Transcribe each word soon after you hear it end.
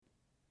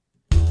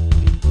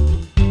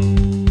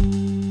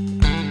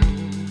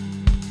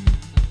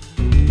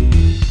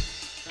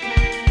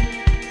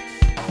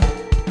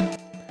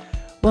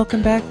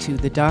Welcome back to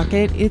The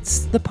Docket.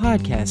 It's the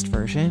podcast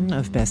version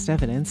of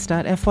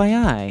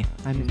BestEvidence.fyi.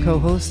 I'm your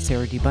co-host,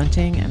 Sarah D.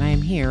 Bunting, and I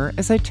am here,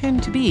 as I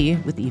tend to be,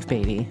 with Eve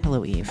Beatty.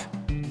 Hello, Eve.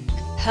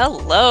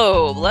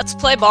 Hello. Let's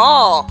play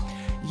ball.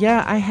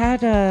 Yeah, I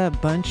had a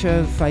bunch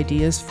of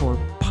ideas for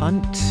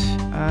puns,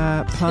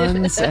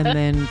 and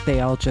then they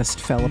all just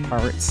fell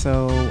apart,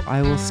 so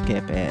I will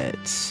skip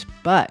it.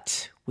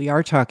 But we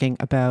are talking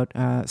about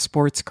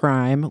sports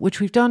crime, which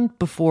we've done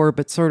before,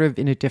 but sort of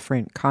in a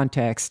different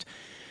context.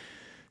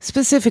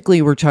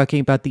 Specifically, we're talking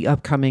about the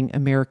upcoming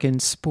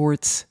American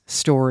Sports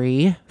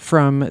Story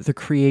from the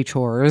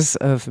creators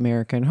of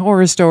American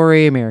Horror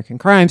Story, American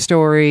Crime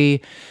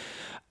Story,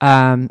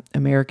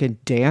 American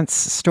Dance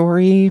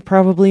Story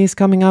probably is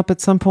coming up at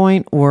some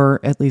point,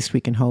 or at least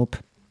we can hope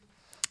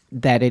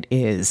that it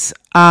is.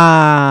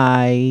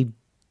 I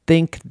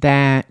think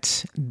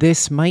that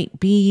this might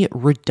be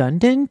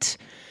redundant.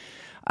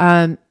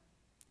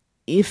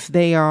 If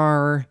they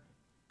are...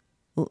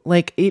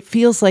 Like, it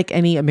feels like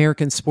any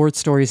American sports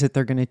stories that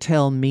they're going to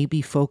tell may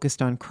be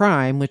focused on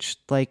crime, which,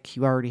 like,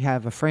 you already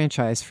have a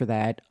franchise for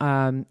that.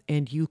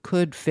 And you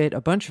could fit a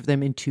bunch of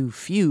them into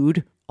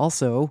Feud,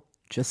 also,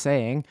 just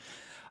saying.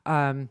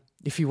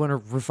 If you want to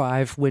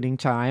revive Winning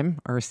Time,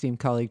 our esteemed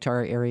colleague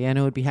Tara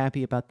Ariano would be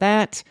happy about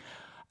that.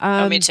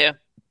 Me too.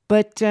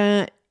 But,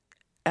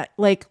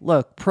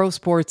 look, pro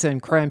sports and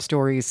crime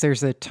stories,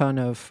 there's a ton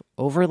of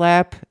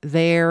overlap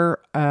there.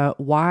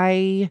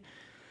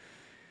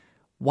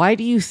 Why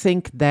do you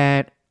think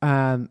that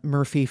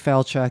Murphy,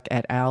 Falchuk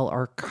et al.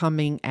 Are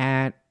coming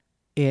at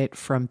it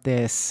from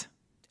this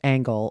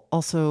angle?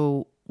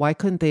 Also, why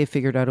couldn't they have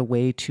figured out a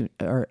way to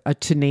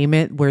name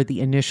it where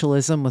the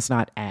initialism was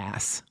not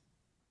ass?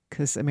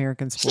 Because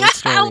American Sports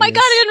Story Oh my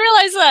God, I didn't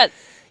realize that.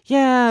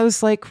 Yeah, I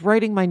was like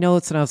writing my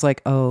notes and I was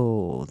like,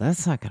 oh,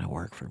 that's not going to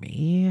work for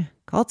me.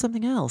 Call it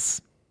something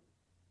else.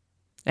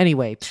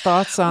 Anyway,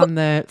 thoughts on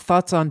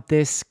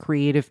this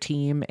creative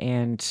team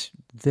and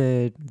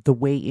the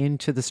way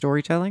into the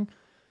storytelling?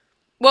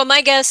 Well,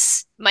 my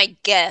guess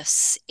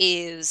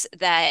is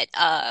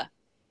that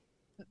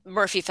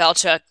Murphy,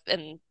 Falchuk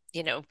and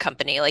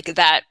company like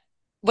that,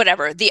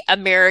 whatever, the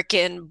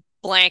American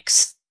blank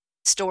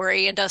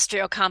story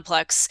industrial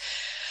complex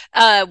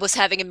was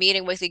having a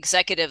meeting with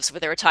executives where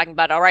they were talking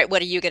about, all right,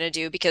 what are you going to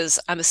do? Because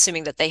I'm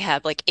assuming that they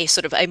have like a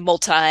sort of a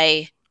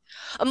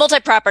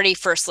multi-property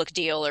first look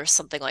deal or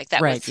something like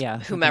that, right, with yeah,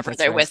 whomever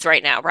they're with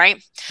right now,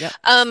 right? Yep.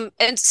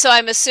 And so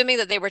I'm assuming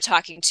that they were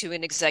talking to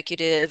an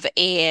executive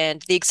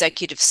and the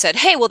executive said,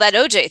 hey, well, that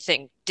OJ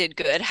thing did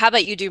good. How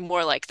about you do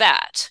more like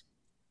that?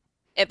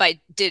 And by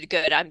did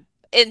good, I'm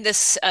in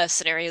this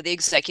scenario, the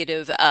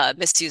executive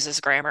misuses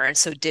grammar. And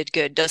so did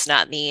good does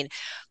not mean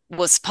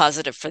was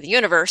positive for the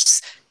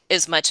universe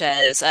as much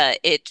as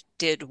it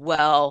did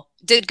well,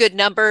 did good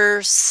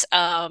numbers,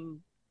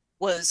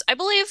 was, I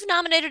believe,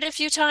 nominated a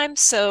few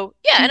times. So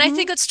yeah, and I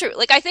think it's true.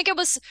 Like, I think it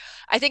was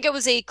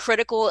a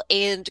critical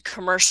and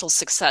commercial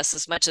success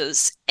as much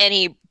as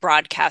any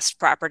broadcast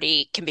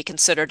property can be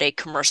considered a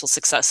commercial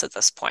success at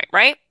this point,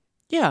 right?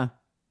 Yeah.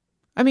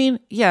 I mean,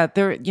 yeah,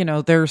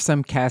 there are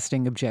some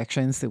casting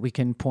objections that we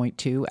can point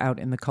to out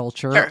in the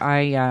culture. Sure.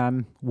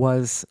 I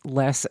was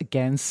less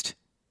against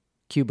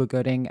Cuba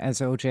Gooding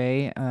as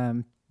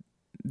OJ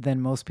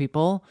than most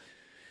people,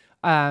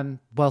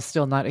 while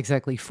still not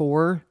exactly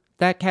for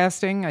that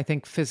casting. I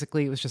think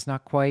physically it was just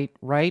not quite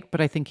right, but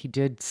I think he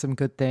did some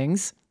good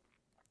things.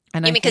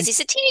 And you mean because he's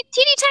a teeny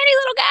tiny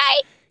little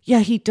guy? Yeah,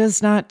 he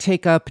does not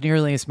take up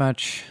nearly as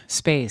much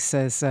space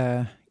as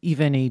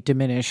even a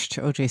diminished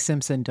O.J.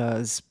 Simpson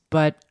does.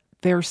 But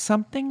there's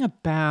something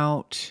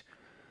about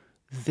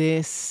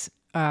this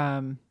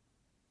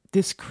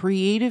this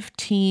creative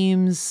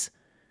team's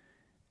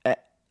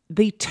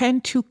they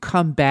tend to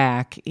come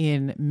back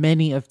in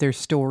many of their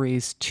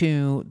stories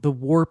to the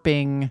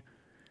warping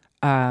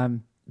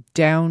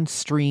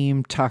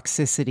downstream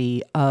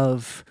toxicity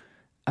of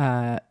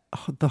the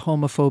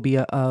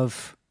homophobia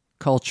of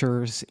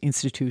cultures,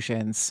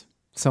 institutions,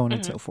 so on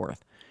and so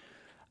forth.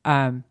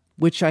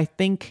 Which I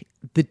think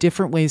the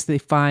different ways they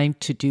find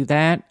to do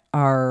that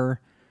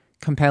are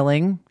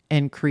compelling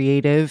and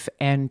creative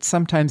and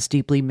sometimes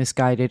deeply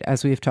misguided,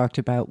 as we've talked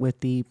about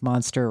with the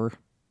Monster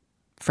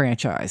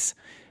franchise,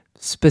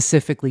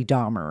 specifically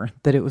Dahmer,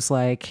 that it was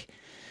like,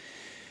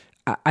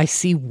 I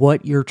see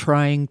what you're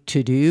trying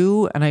to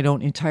do, and I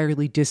don't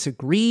entirely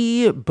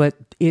disagree, but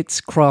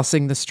it's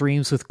crossing the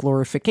streams with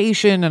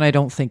glorification, and I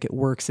don't think it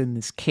works in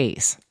this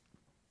case.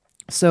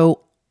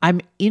 So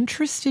I'm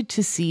interested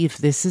to see if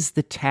this is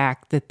the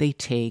tack that they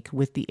take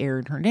with the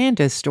Aaron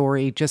Hernandez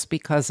story, just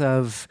because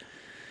of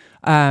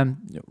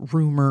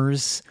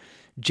rumors,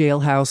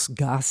 jailhouse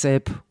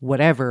gossip,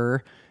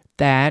 whatever,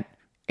 that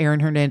Aaron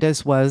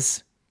Hernandez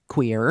was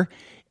queer,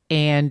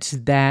 and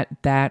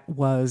that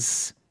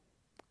was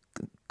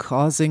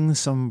causing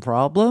some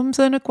problems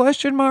and a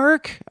question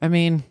mark. I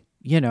mean,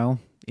 in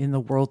the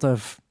world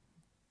of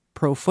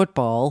pro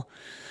football,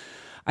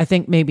 I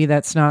think maybe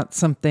that's not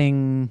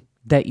something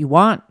that you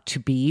want to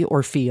be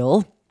or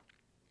feel.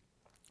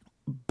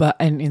 but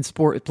and in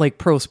sport, like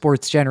pro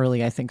sports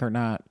generally, I think are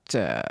not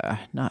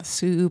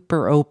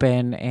super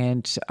open.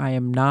 And I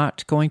am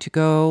not going to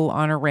go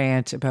on a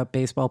rant about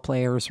baseball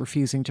players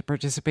refusing to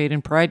participate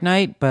in Pride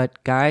Night.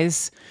 But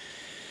guys,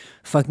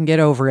 fucking get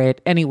over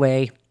it.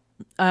 Anyway,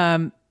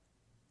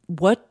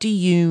 what do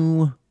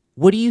you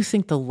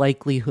think the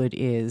likelihood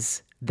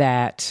is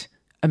that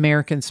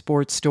American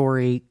Sports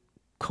Story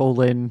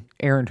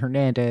Aaron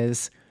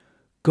Hernandez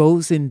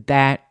goes in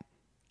that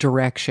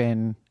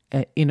direction,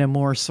 in a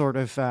more sort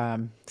of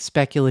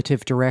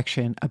speculative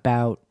direction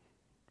about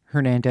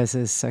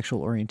Hernandez's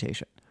sexual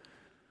orientation?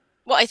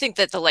 Well, I think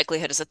that the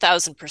likelihood is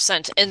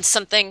 1,000%. And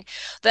something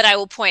that I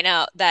will point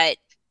out that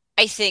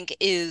I think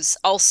is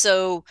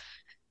also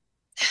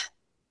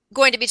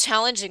going to be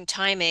challenging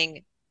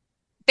timing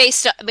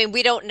based on, I mean,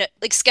 we don't know,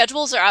 like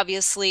schedules are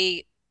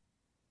obviously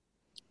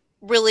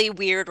really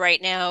weird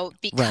right now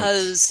Right.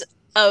 because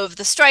of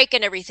the strike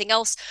and everything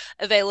else,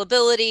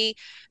 availability.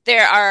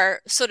 There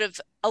are sort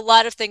of a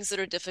lot of things that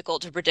are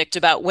difficult to predict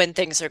about when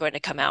things are going to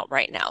come out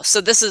right now.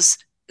 So this is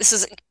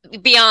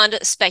beyond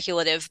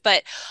speculative,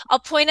 but I'll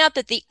point out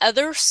that the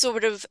other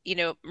sort of,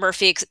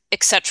 Murphy,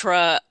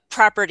 etc.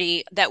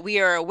 property that we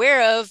are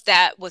aware of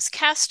that was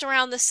cast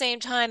around the same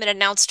time and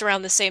announced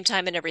around the same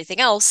time and everything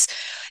else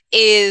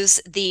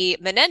is the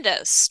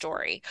Menendez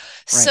story.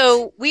 Right.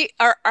 So we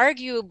are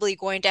arguably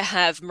going to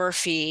have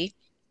Murphy,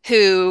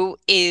 who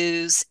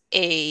is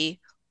a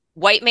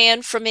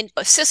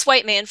cis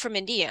white man from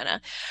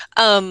Indiana,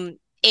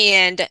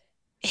 and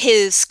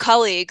his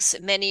colleagues,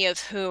 many of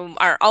whom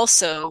are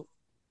also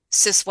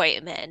cis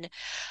white men,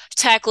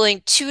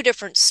 tackling two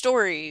different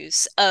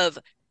stories of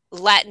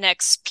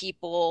Latinx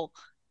people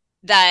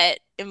that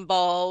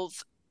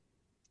involve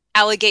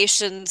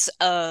allegations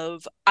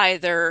of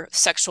either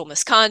sexual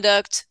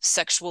misconduct,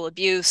 sexual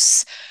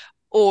abuse,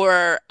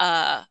 or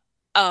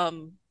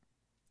um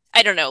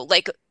I don't know,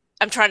 like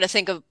I'm trying to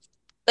think of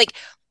like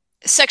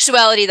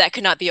sexuality that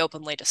could not be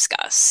openly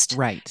discussed.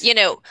 Right.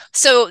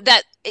 So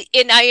that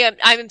and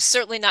I'm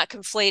certainly not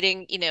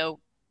conflating,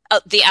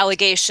 the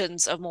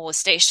allegations of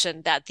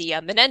molestation that the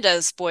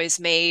Menendez boys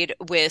made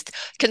with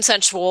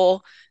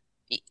consensual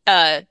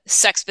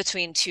sex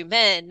between two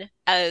men,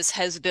 as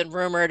has been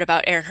rumored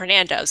about Aaron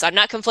Hernandez. I'm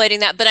not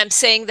conflating that, but I'm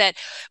saying that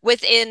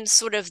within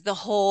sort of the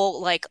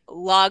whole like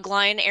log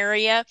line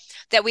area,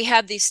 that we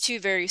have these two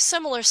very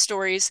similar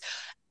stories,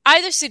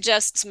 either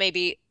suggests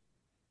maybe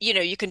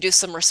you can do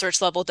some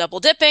research level double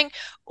dipping,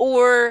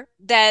 or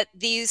that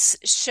these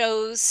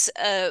shows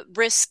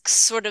risk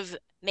sort of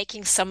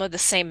making some of the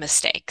same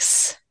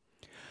mistakes.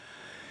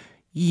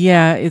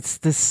 Yeah, it's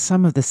the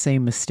some of the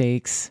same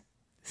mistakes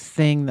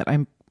thing that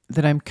I'm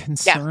Yeah.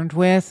 concerned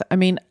with. I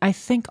mean, I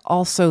think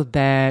also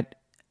that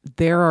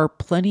there are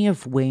plenty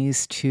of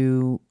ways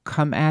to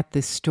come at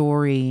this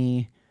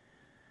story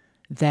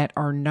that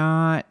are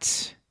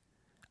not.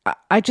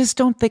 I just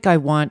don't think I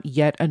want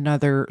yet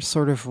another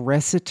sort of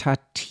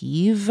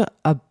recitative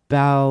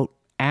about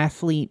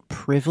athlete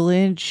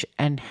privilege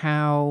and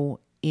how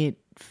it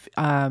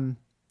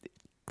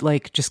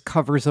like just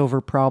covers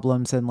over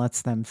problems and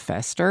lets them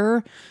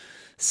fester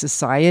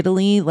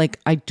societally. Like,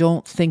 I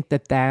don't think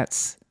that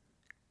that's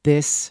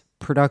this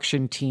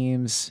production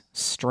team's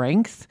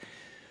strength.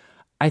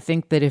 I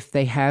think that if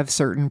they have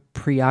certain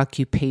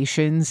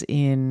preoccupations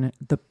in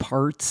the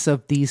parts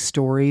of these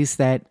stories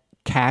that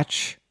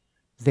catch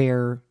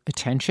their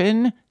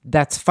attention,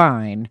 that's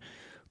fine.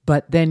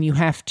 But then you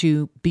have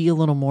to be a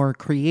little more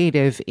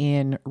creative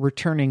in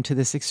returning to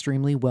this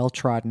extremely well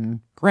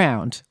trodden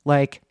ground.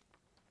 Like,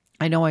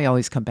 I know I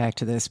always come back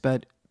to this,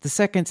 but the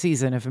second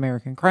season of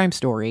American Crime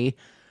Story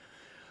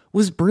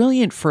was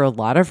brilliant for a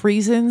lot of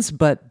reasons,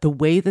 but the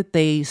way that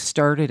they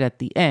started at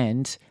the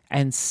end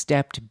and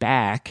stepped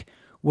back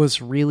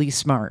was really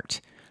smart,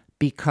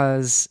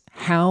 because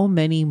how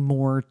many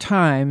more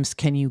times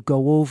can you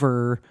go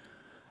over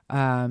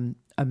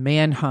a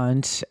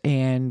manhunt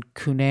and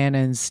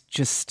Cunanan's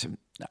just,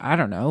 I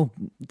don't know,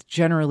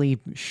 generally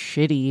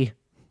shitty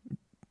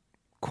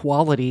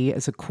quality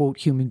as a quote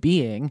human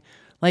being?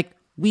 Like,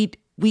 we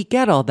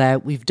get all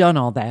that, we've done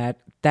all that,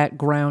 that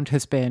ground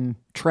has been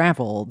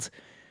traveled.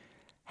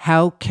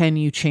 How can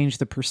you change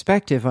the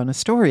perspective on a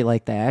story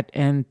like that?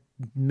 And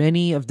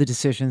many of the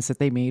decisions that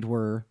they made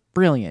were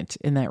brilliant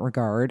in that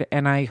regard,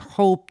 and I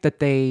hope that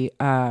they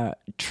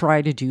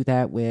try to do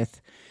that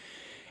with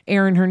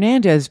Aaron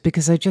Hernandez,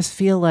 because I just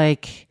feel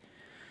like,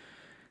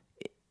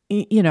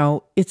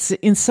 it's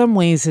in some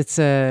ways it's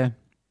a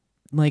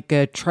like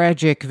a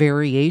tragic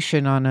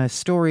variation on a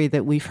story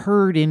that we've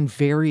heard in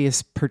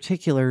various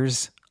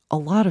particulars a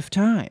lot of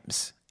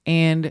times.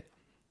 And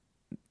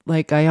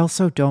like, I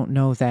also don't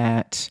know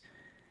that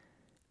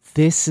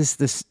this is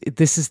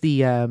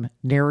the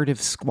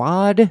narrative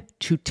squad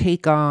to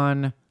take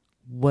on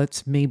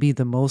what's maybe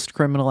the most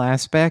criminal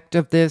aspect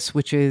of this,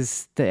 which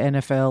is the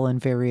NFL and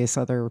various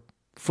other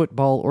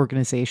football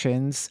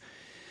organizations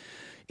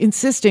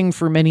insisting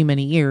for many,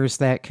 many years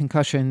that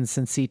concussions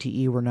and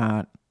CTE were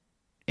not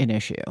an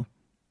issue.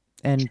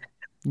 And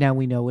now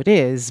we know it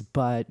is,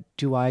 but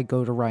do I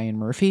go to Ryan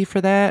Murphy for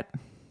that?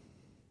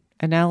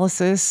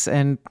 analysis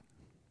and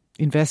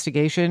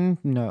investigation,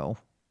 no.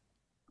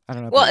 I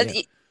don't know about Well,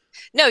 you.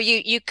 no,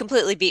 you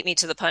completely beat me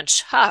to the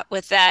punch hot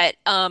with that.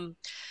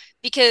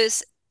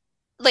 Because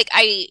like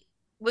I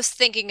was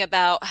thinking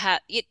about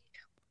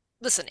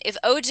listen, if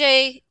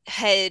OJ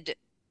had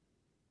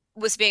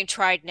was being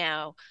tried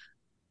now,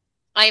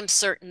 I am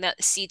certain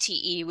that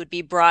CTE would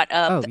be brought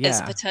Oh up as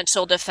a yeah.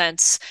 potential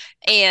defense,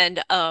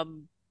 and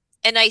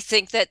I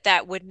think that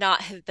that would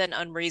not have been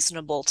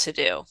unreasonable to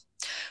do.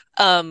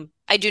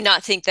 I do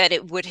not think that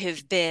it would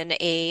have been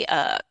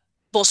a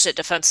bullshit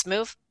defense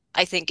move.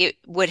 I think it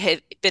would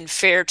have been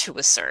fair to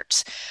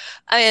assert.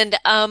 And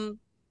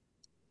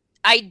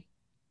I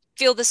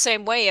feel the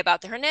same way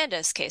about the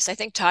Hernandez case. I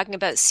think talking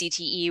about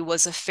CTE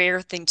was a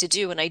fair thing to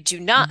do, and I do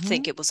not Mm-hmm.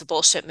 think it was a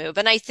bullshit move.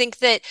 And I think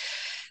that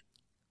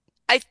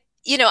I,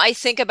 I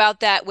think about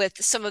that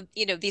with some of,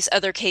 these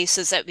other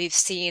cases that we've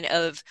seen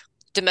of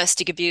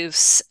domestic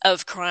abuse,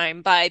 of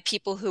crime by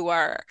people who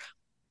are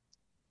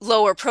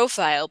lower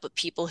profile, but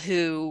people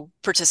who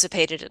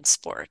participated in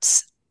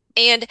sports.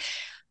 And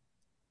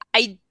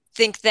I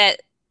think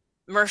that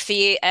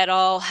Murphy et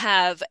al.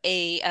 Have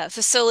a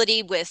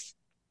facility with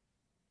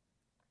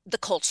the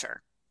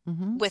culture,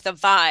 Mm-hmm. with a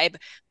vibe,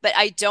 but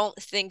I don't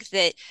think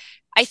that,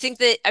 I think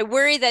that I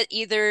worry that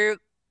either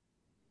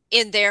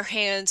in their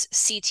hands,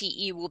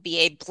 CTE will be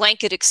a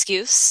blanket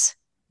excuse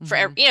for,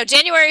 Mm-hmm.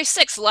 January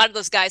 6th, a lot of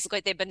those guys look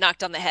like they've been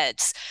knocked on the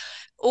heads,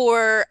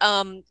 or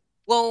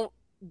won't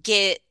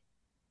get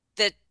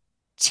the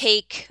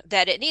take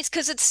that it needs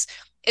because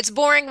it's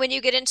boring when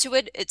you get into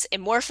it. It's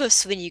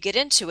amorphous when you get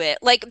into it.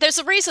 Like there's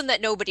a reason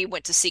that nobody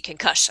went to see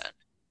Concussion.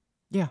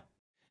 Yeah.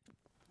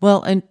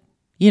 Well, and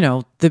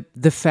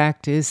the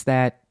fact is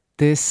that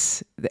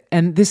this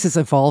is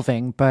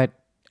evolving, but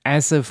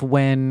as of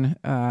when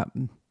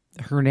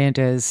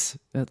Hernandez,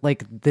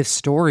 like this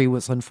story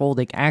was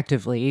unfolding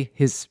actively,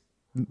 his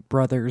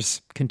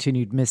brother's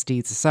continued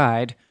misdeeds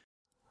aside,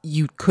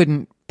 you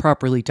couldn't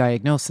properly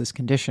diagnose this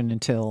condition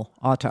until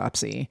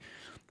autopsy.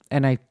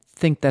 And I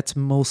think that's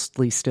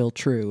mostly still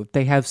true.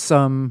 They have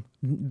some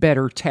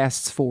better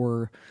tests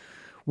for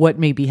what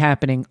may be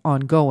happening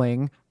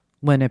ongoing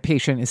when a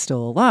patient is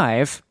still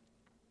alive.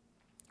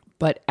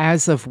 But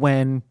as of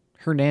when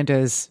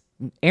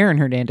Aaron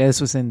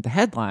Hernandez was in the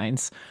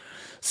headlines.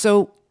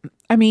 So,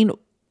 I mean,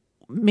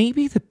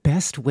 maybe the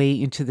best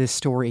way into this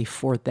story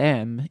for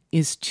them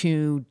is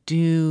to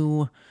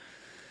do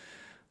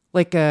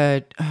like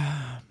a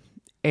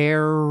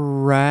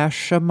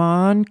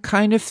Arashimon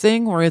kind of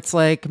thing where it's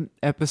like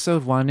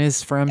episode 1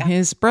 is from Yeah.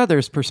 his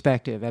brother's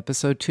perspective.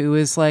 Episode 2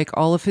 is like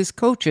all of his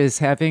coaches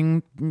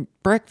having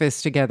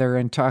breakfast together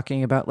and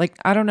talking about, like,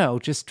 I don't know,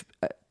 just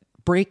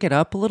break it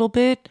up a little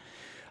bit.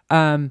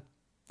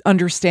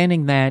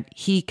 Understanding that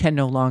he can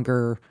no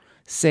longer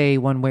say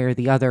one way or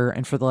the other,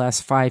 and for the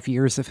last 5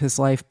 years of his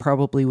life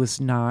probably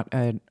was not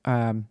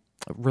a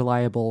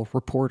reliable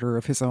reporter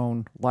of his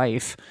own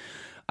life.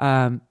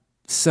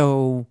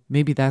 So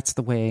maybe that's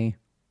the way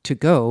to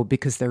go,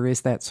 because there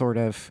is that sort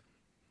of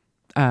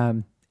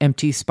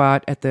empty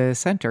spot at the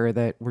center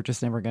that we're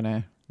just never going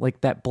to,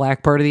 like that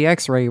black part of the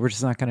x-ray, we're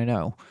just not going to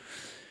know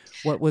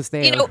what was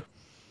You there. know,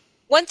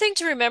 one thing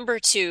to remember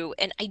too,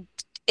 and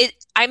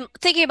I'm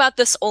thinking about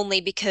this only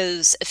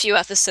because a few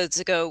episodes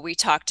ago we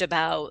talked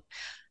about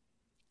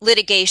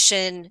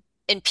litigation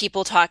and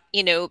people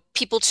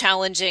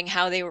challenging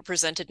how they were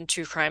presented in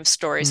true crime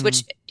stories, Mm,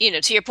 which,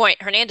 to your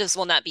point, Hernandez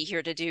will not be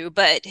here to do,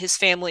 but his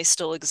family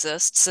still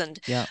exists, and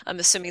yeah. I'm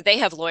assuming they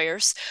have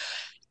lawyers.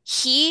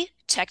 He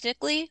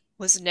technically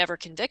was never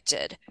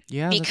convicted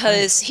Yeah, that's right.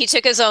 because he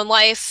took his own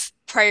life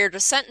prior to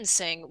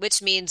sentencing,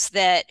 which means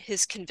that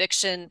his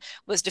conviction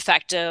was de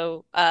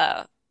facto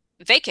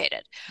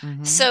vacated.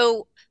 Mm-hmm.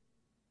 So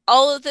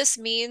all of this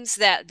means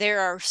that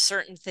there are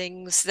certain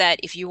things that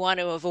if you want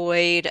to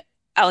avoid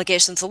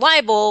allegations of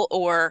libel,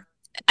 or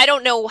I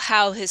don't know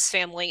how his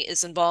family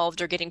is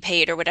involved or getting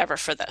paid or whatever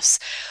for this,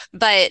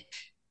 but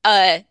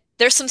uh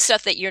there's some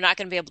stuff that you're not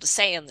going to be able to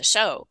say in the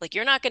show. Like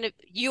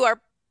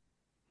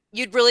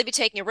you'd really be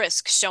taking a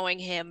risk showing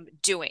him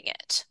doing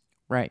it.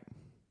 Right.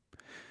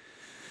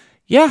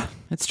 Yeah,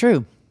 it's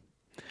true.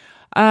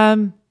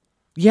 Um,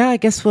 yeah, I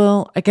guess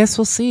we'll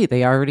see.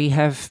 They already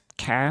have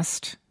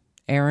cast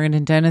Aaron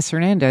and Dennis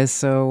Hernandez,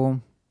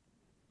 so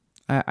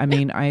I Yeah.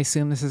 mean, I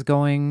assume this is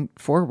going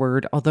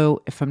forward.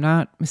 Although, if I'm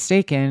not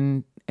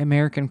mistaken,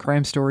 American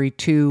Crime Story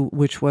 2,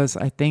 which was,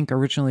 I think,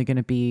 originally going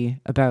to be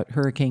about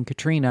Hurricane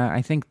Katrina,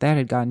 I think that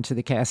had gotten to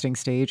the casting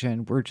stage,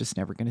 and we're just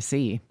never going to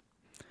see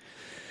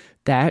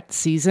that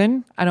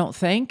season, I don't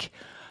think.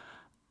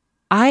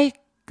 I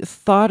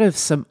thought of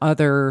some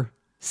other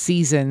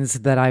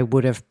seasons that I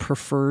would have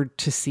preferred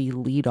to see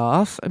lead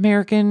off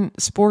American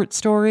Sports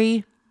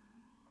Story.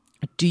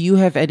 Do you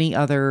have any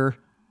other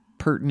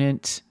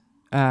pertinent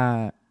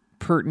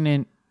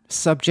pertinent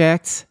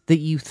subjects that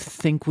you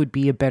think would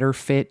be a better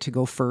fit to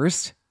go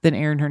first than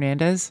Aaron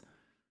Hernandez?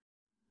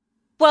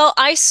 Well,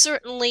 I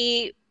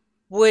certainly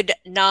would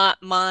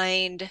not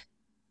mind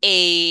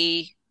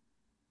a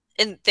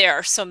and there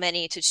are so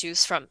many to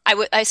choose from.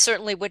 I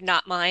certainly would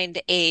not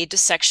mind a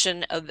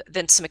dissection of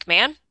Vince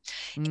McMahon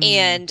Mm.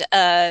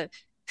 and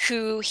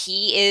who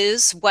he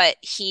is, what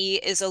he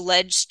is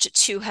alleged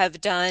to have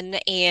done,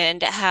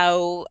 and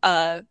how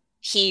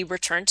he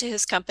returned to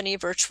his company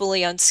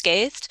virtually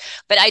unscathed.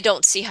 But I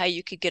don't see how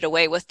you could get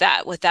away with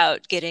that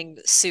without getting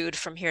sued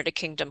from here to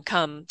Kingdom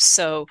Come.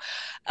 So,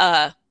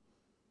 uh,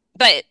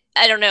 but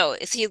I don't know.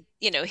 If he,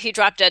 he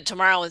dropped dead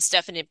tomorrow and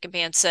Stephanie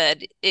McMahon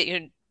said,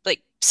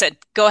 said,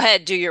 go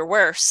ahead, do your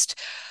worst.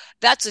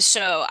 That's a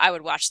show I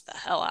would watch the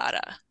hell out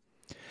of.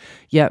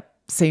 Yep,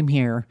 same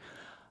here.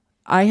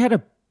 I had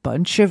a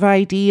bunch of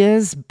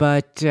ideas,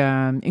 but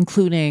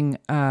including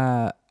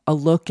a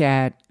look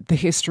at the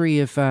history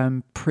of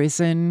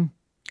prison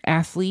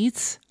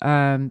athletes,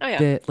 Oh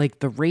yeah.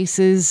 the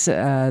races,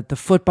 the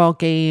football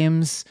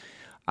games,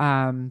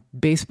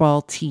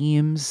 baseball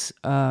teams.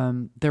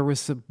 There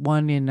was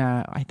one in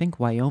I think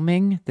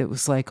Wyoming that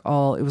was it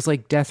was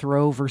like death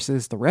row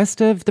versus the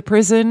rest of the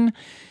prison,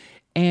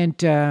 and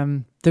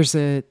there's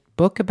a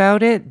book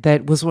about it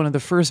that was one of the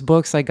first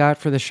books I got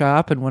for the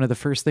shop and one of the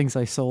first things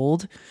I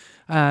sold.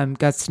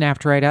 Got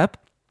snapped right up.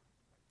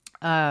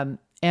 And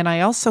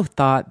I also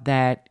thought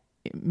that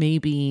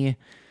maybe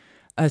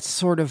a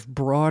sort of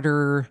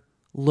broader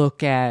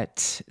look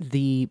at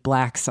the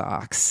Black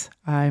Sox.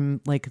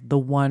 I'm like the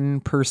one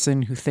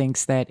person who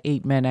thinks that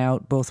Eight Men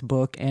Out, both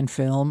book and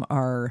film,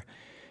 are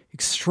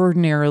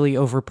extraordinarily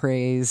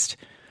overpraised.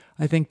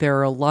 I think there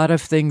are a lot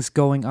of things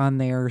going on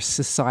there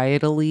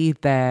societally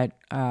that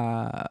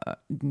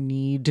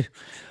need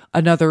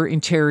another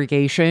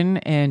interrogation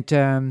and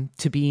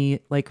to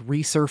be like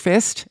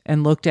resurfaced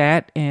and looked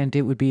at. And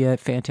it would be a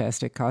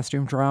fantastic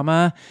costume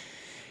drama.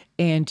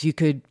 And you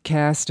could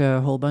cast a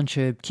whole bunch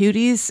of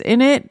cuties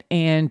in it.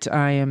 And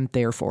I am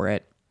there for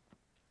it.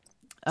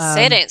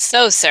 Say it ain't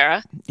so,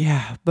 Sarah.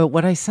 Yeah. But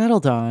what I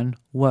settled on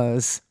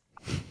was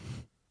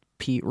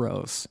Pete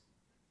Rose.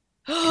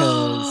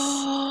 Because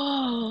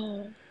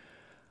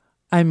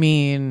I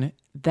mean,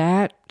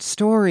 that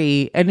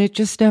story, and it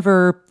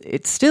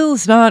still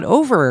is not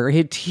over.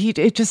 It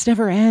just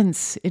never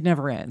ends. It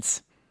never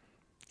ends.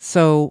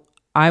 So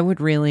I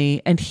would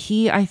really, and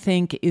he, I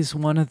think, is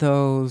one of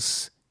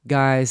those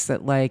guys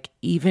that, like,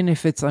 even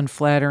if it's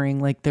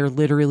unflattering, like, there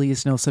literally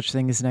is no such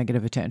thing as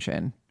negative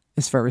attention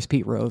as far as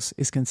Pete Rose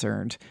is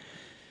concerned.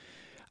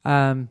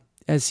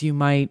 As you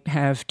might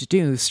have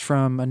deduced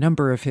from a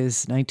number of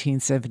his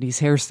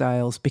 1970s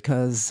hairstyles,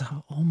 because,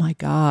 oh my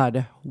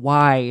God,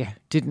 why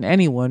didn't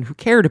anyone who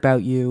cared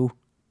about you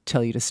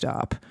tell you to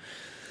stop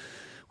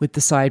with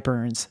the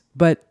sideburns?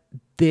 But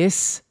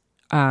this,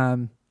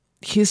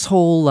 his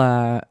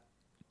whole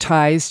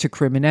ties to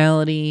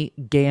criminality,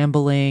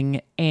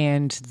 gambling,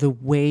 and the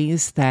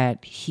ways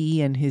that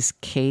he and his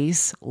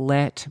case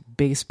let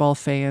baseball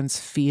fans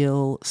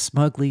feel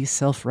smugly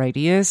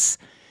self-righteous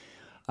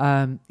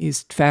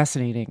is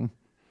fascinating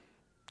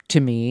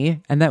to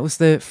me. And that was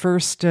the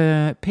first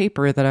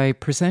paper that I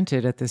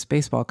presented at this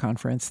baseball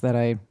conference that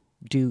I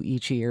do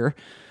each year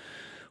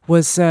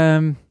was,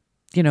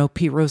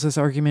 Pete Rose's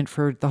argument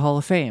for the Hall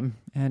of Fame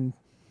and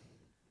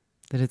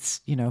that it's,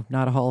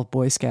 not a Hall of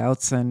Boy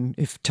Scouts. And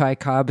if Ty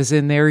Cobb is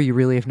in there, you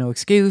really have no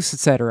excuse,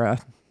 etc.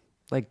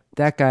 Like,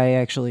 that guy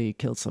actually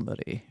killed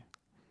somebody.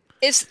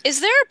 Is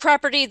there a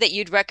property that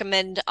you'd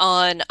recommend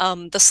on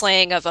the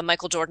slaying of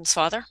Michael Jordan's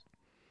father?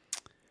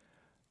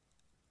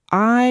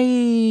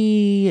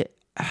 That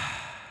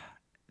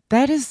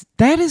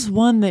is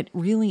one that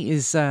really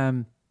is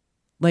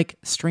like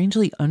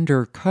strangely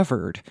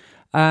undercovered.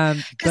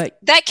 But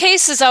that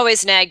case has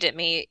always nagged at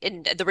me,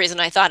 and the reason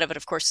I thought of it,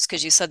 of course, is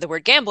because you said the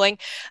word gambling.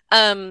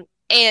 And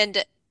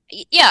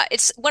yeah,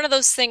 it's one of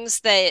those things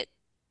that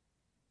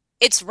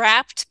it's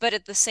wrapped, but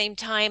at the same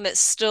time,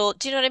 it's still,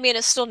 do you know what I mean?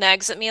 It still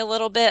nags at me a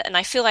little bit, and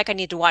I feel like I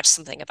need to watch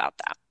something about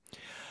that.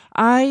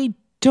 I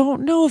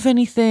don't know of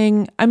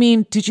anything. I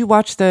mean, did you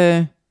watch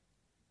the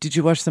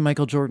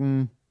Michael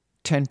Jordan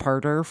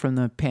 10-parter from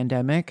the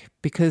pandemic?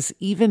 Because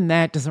even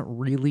that doesn't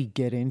really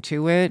get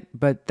into it,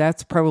 but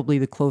that's probably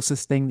the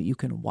closest thing that you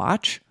can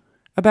watch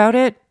about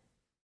it.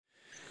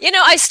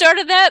 I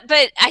started that,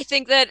 but I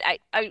think that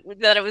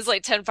that it was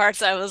like 10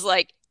 parts. I was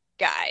like,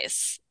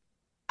 guys,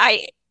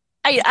 I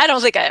I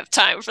don't think I have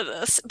time for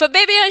this. But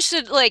maybe I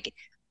should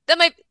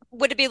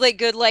would it be like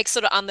good like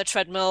sort of on the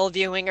treadmill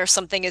viewing or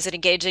something? Is it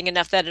engaging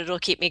enough that it'll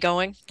keep me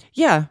going?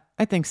 Yeah,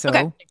 I think so.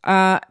 Okay.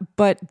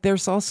 But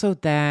there's also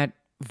that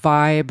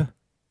Vibe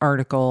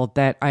article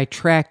that I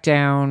tracked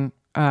down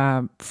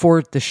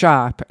for the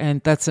shop.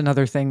 And that's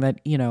another thing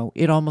that,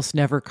 it almost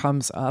never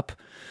comes up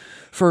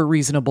for a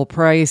reasonable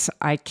price.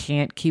 I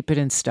can't keep it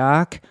in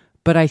stock,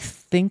 but I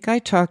think I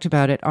talked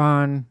about it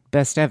on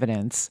Best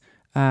Evidence,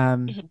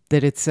 that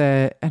it's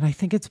and I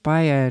think it's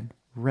by a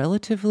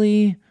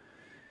relatively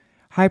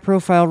high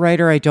profile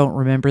writer. I don't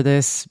remember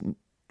this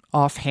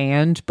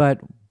offhand,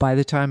 but by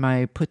the time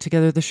I put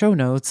together the show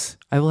notes,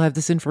 I will have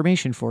this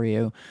information for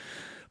you.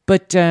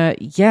 But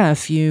yeah,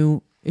 if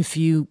you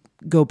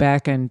go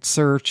back and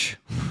search,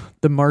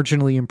 the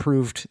marginally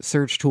improved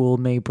search tool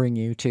may bring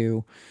you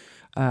to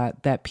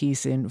That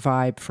piece in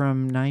Vibe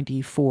from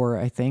 '94,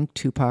 I think.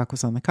 Tupac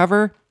was on the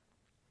cover.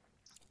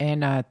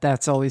 And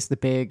that's always the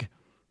big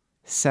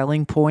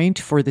selling point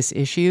for this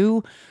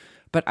issue.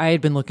 But I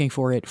had been looking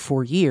for it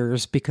for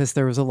years because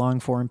there was a long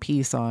form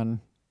piece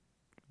on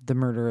the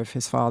murder of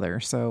his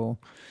father. So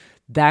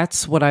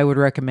that's what I would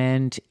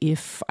recommend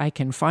if I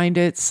can find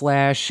it, /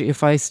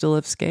 if I still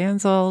have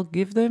scans, I'll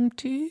give them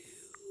to you.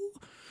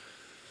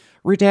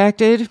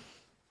 Redacted.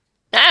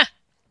 Ah,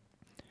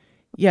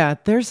 Yeah,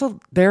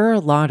 there are a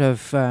lot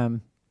of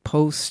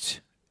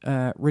post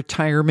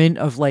retirement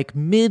of like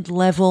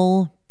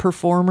mid-level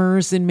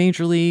performers in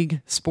Major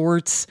League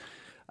Sports.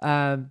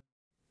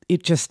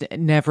 It just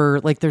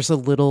never, like, there's a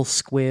little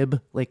squib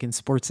like in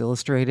Sports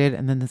Illustrated,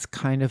 and then that's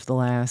kind of the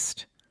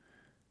last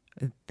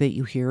that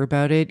you hear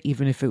about it,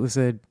 even if it was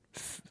a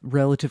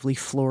relatively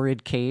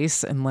florid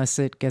case, unless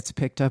it gets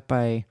picked up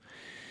by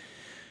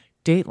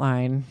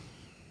Dateline.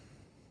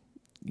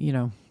 You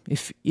know,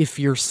 if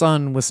your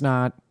son was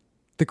not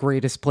the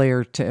greatest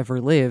player to ever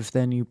live,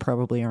 then you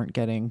probably aren't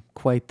getting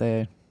quite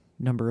the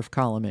number of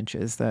column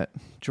inches that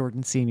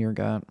Jordan Sr.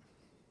 got.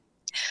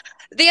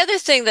 the other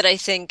thing that I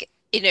think,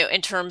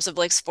 in terms of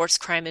like sports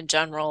crime in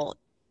general,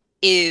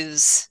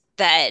 is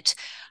that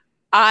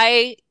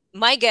my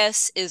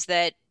guess is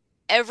that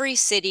every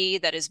city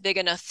that is big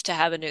enough to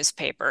have a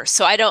newspaper.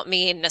 So I don't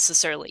mean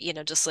necessarily,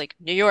 just like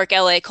New York,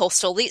 LA,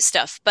 coastal elite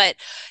stuff, but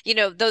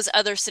those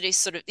other cities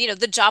sort of,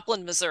 the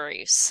Joplin,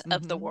 Missouris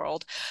of the Mm-hmm.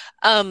 world,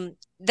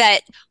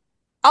 that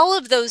all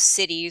of those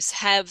cities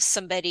have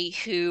somebody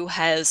who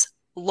has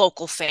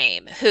local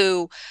fame,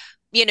 who,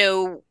 you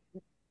know,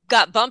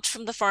 got bumped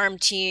from the farm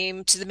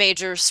team to the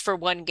majors for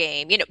one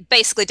game.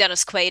 Basically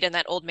Dennis Quaid in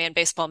that old man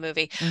baseball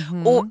movie,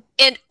 or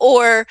Mm-hmm.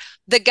 or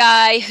the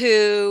guy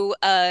who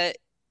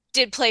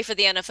did play for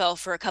the NFL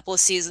for a couple of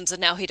seasons and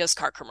now he does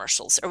car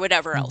commercials or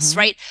whatever else, Mm-hmm.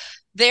 right?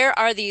 There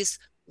are these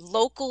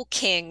local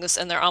kings,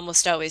 and they're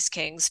almost always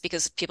kings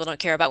because people don't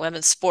care about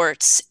women's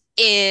sports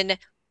in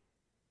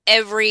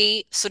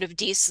every sort of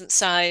decent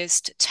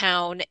sized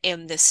town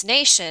in this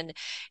nation.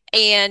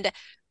 And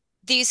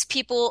these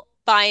people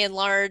by and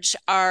large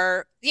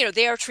are,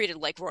 they are treated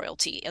like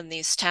royalty in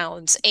these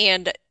towns.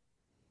 And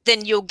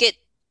then you'll get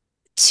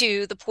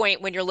to the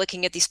point when you're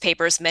looking at these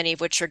papers, many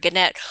of which are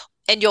Gannett,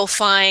 and you'll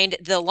find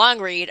the long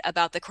read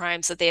about the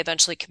crimes that they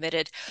eventually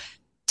committed: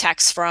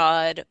 tax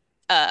fraud,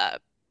 uh,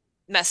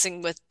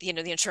 messing with, the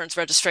insurance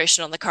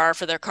registration on the car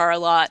for their car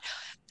lot,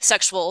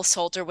 sexual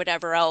assault, or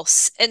whatever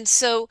else. And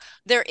so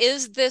there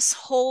is this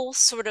whole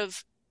sort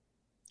of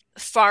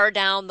far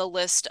down the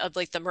list of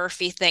like the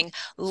Murphy thing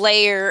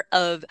layer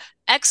of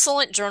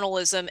excellent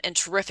journalism and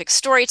terrific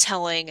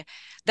storytelling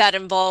that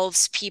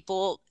involves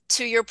people,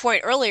 to your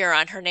point earlier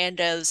on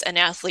Hernandez and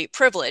athlete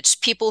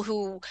privilege,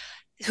 people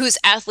whose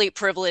athlete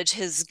privilege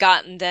has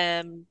gotten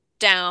them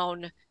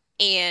down.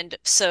 And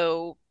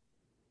so,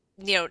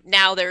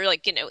 now they're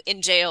like,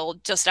 in jail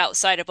just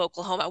outside of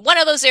Oklahoma, one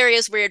of those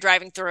areas where you're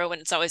driving through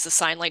and it's always a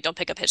sign like, don't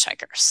pick up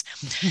hitchhikers.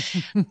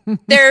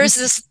 There's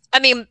this, I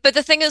mean, but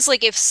the thing is,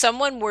 like, if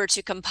someone were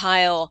to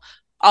compile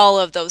all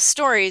of those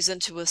stories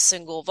into a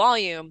single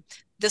volume,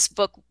 this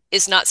book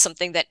is not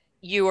something that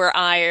you or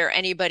I or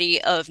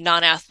anybody of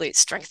non-athlete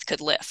strength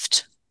could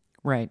lift.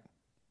 Right.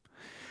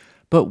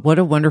 But what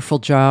a wonderful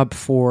job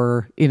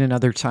for, in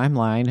another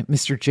timeline,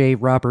 Mr. J.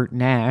 Robert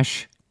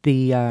Nash,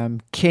 the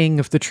king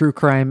of the true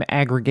crime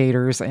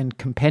aggregators and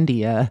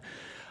compendia.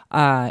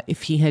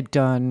 If he had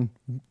done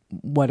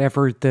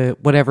whatever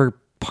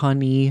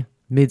punny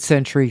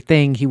mid-century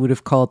thing he would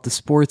have called the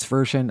sports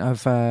version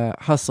of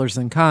Hustlers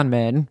and Con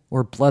Men,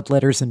 or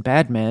Bloodletters and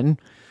Bad Men.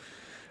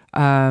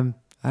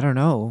 I don't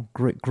know,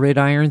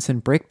 gridirons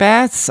and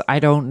brickbats. I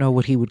don't know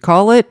what he would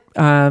call it.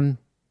 I'm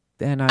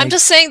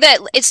just saying that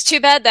it's too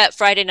bad that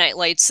Friday Night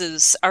Lights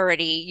is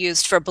already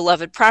used for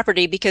beloved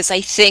property, because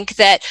I think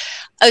that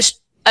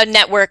a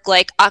network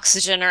like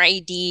Oxygen or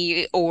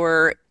AD,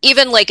 or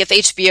even like if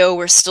HBO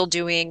were still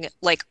doing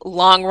like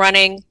long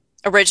running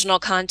original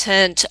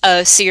content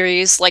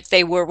series like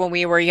they were when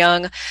we were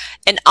young,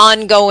 an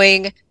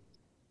ongoing,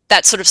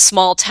 that sort of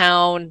small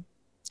town,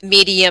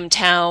 medium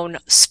town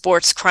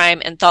sports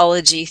crime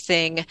anthology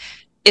thing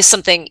is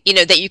something,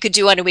 that you could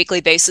do on a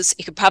weekly basis.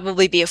 It could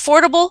probably be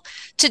affordable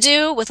to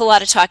do with a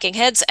lot of talking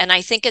heads. And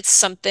I think it's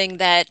something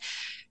that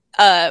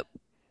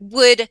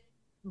would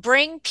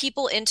bring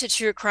people into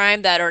true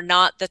crime that are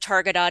not the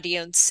target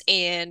audience,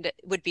 and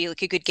would be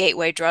like a good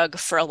gateway drug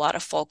for a lot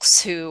of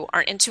folks who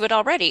aren't into it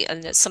already.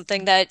 And it's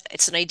something that,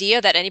 it's an idea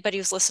that anybody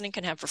who's listening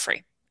can have for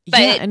free.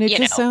 Yeah, But, and it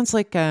just sounds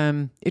like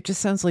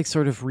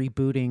sort of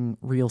rebooting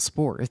real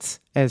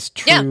sports as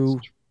yeah, true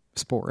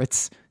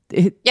sports.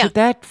 yeah. Did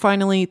that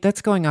finally?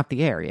 That's going off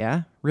the air,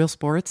 yeah. Real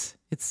sports.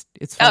 It's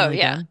Oh, finally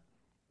yeah. done.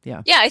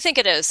 Yeah. Yeah, I think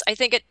it is.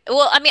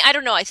 Well, I mean, I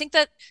don't know. I think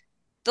that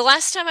the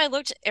last time I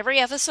looked, every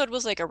episode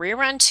was like a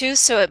rerun too,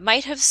 so it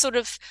might have sort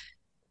of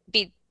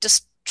be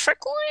just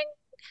trickling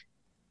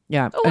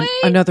Yeah, away.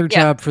 another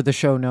Yeah. job for the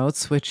show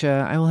notes, which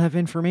I will have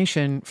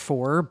information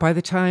for by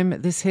the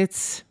time this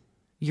hits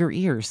your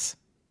ears.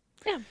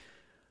 Yeah.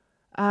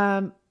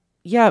 Um,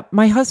 Yeah,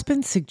 my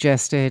husband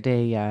suggested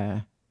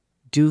a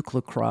Duke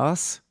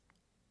lacrosse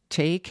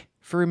take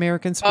for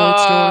American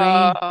Sports Story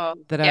Oh,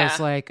 that I was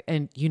yeah. like,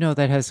 and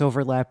that has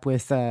overlap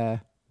with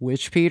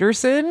Witch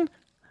Peterson,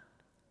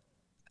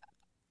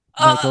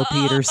 Michael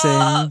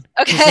Peterson,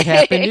 because it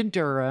happened Okay. in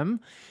Durham.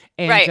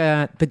 And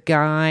Right. the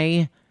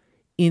guy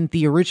in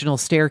the original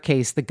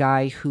Staircase, the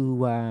guy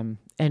who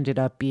ended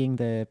up being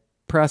the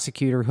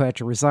prosecutor who had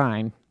to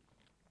resign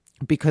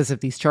because of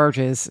these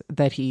charges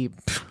that he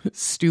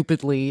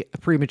stupidly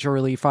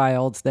prematurely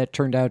filed that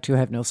turned out to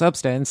have no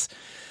substance.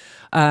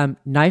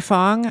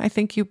 Naifong, I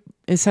think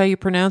is how you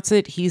pronounce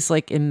it. He's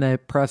like in the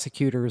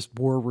prosecutor's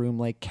war room,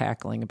 like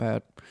cackling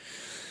about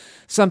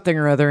something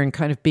or other and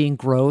kind of being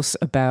gross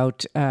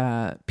about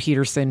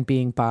Peterson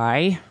being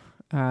bi.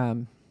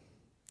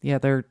 Yeah,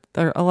 there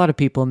a lot of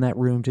people in that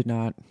room did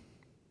not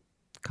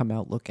come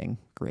out looking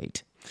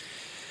great.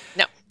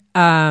 No.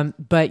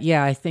 But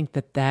yeah, I think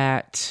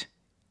that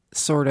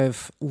sort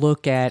of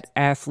look at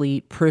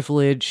athlete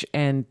privilege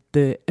and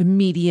the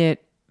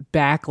immediate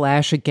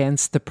backlash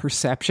against the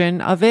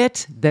perception of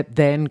it that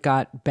then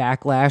got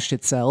backlashed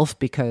itself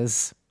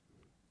because,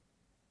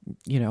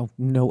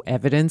 no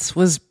evidence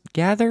was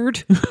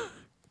gathered.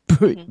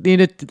 Mhm. In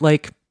it,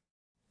 like,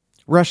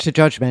 rush to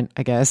judgment,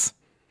 I guess,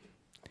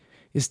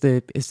 is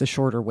the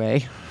shorter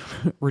way.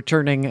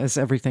 Returning as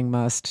everything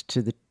must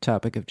to the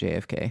topic of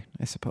JFK,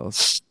 I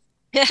suppose.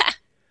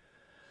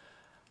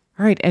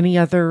 All right. Any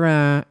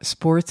other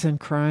sports and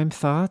crime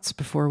thoughts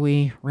before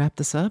we wrap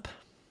this up?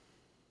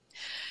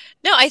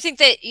 No, I think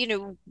that,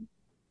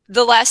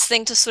 the last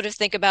thing to sort of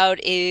think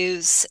about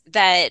is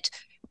that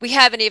we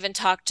haven't even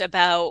talked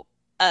about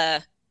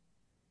the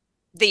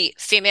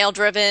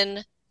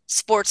female-driven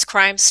sports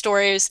crime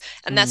stories,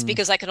 and that's Mm,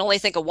 because I can only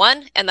think of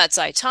one, and that's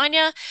I,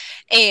 Tanya.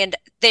 And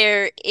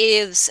there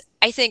is,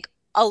 I think,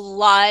 a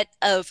lot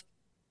of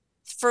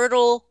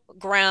fertile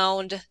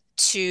ground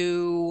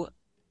to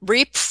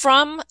reap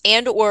from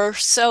and or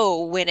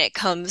sow when it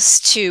comes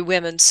to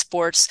women's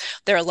sports.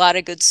 There are a lot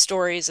of good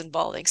stories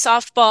involving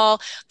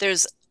softball.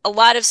 There's a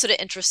lot of sort of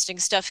interesting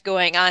stuff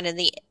going on in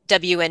the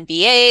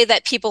WNBA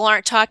that people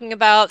aren't talking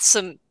about,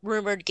 some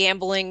rumored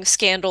gambling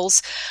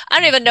scandals. I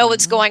don't even know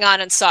what's mhm. going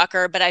on in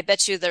soccer, but I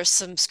bet you there's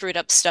some screwed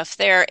up stuff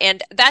there.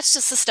 And that's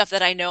just the stuff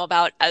that I know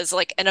about as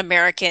like an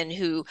American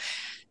who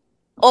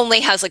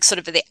only has like sort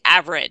of the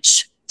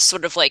average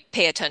sort of like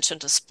pay attention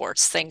to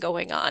sports thing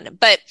going on.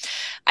 But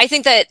I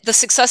think that the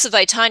success of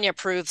I, Tanya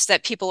proves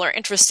that people are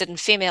interested in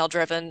female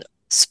driven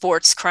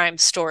sports crime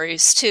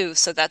stories too.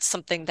 So that's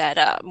something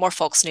that more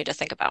folks need to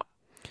think about.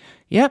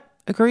 Yep,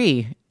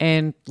 agree.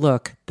 And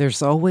look,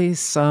 there's always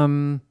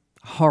some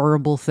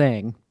horrible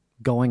thing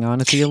going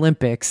on at the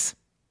Olympics.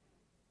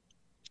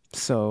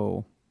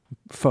 So,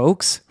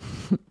 folks,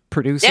 Yeah.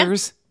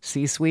 producers,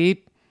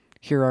 C-suite,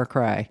 hear our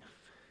cry.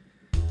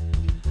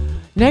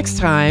 Next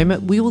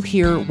time, we will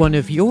hear one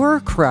of your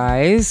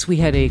cries. We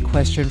had a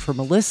question from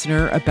a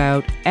listener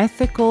about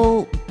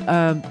ethical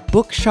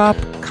bookshop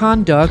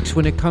conduct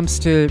when it comes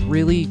to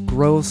really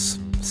gross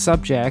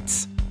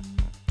subjects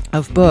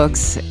of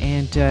books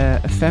and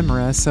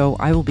ephemera. So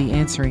I will be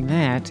answering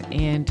that.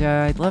 And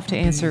I'd love to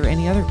answer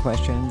any other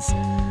questions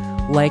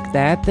like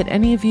that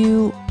any of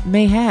you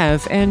may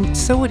have. And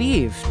so would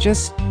Eve.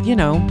 Just,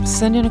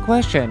 send in a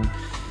question.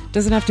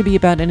 Doesn't have to be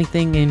about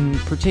anything in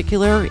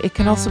particular. It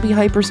can also be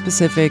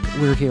hyper-specific.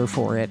 We're here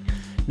for it.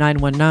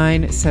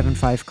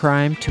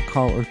 919-75-CRIME to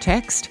call or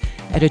text.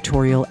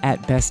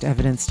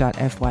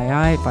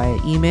 Editorial@bestevidence.fyi via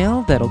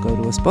email. That'll go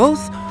to us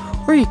both.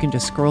 Or you can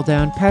just scroll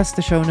down past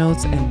the show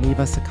notes and leave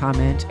us a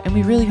comment. And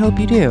we really hope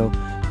you do.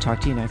 Talk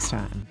to you next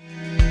time.